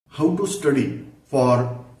how to study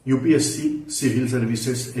for UPSC Civil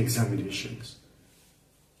Services examinations.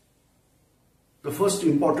 The first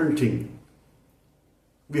important thing,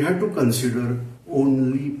 we have to consider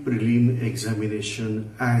only prelim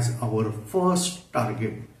examination as our first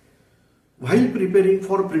target. While preparing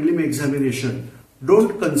for prelim examination,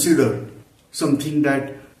 don't consider something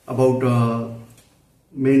that about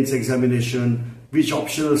mains examination, which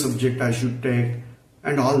optional subject I should take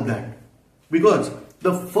and all that. Because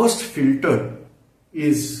the first filter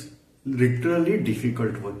is literally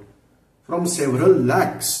difficult one. From several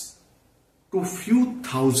lakhs to few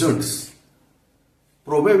thousands,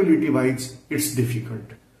 probability wise it's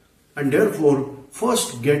difficult. And therefore,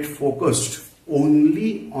 first get focused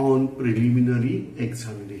only on preliminary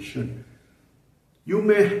examination. You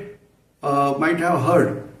might have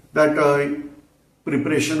heard that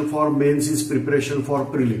preparation for mains is preparation for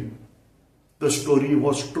prelim. The story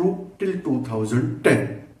was true till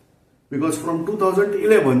 2010, because from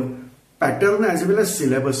 2011 pattern as well as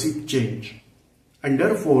syllabus is changed, and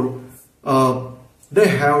therefore they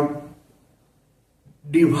have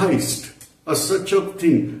devised such a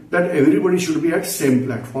thing that everybody should be at same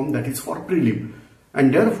platform, that is for prelim,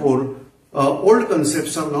 and therefore old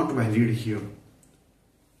concepts are not valid here.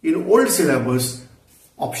 In old syllabus,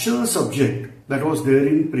 optional subject that was there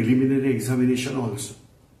in preliminary examination also,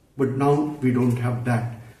 but now we don't have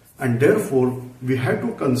that, and therefore we have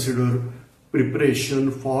to consider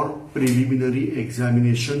preparation for preliminary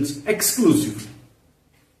examinations exclusively.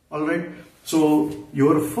 Alright, so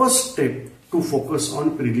your first step to focus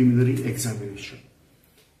on preliminary examination.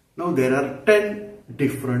 Now there are 10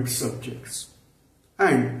 different subjects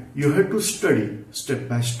and you have to study step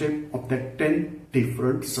by step of that 10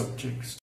 different subjects.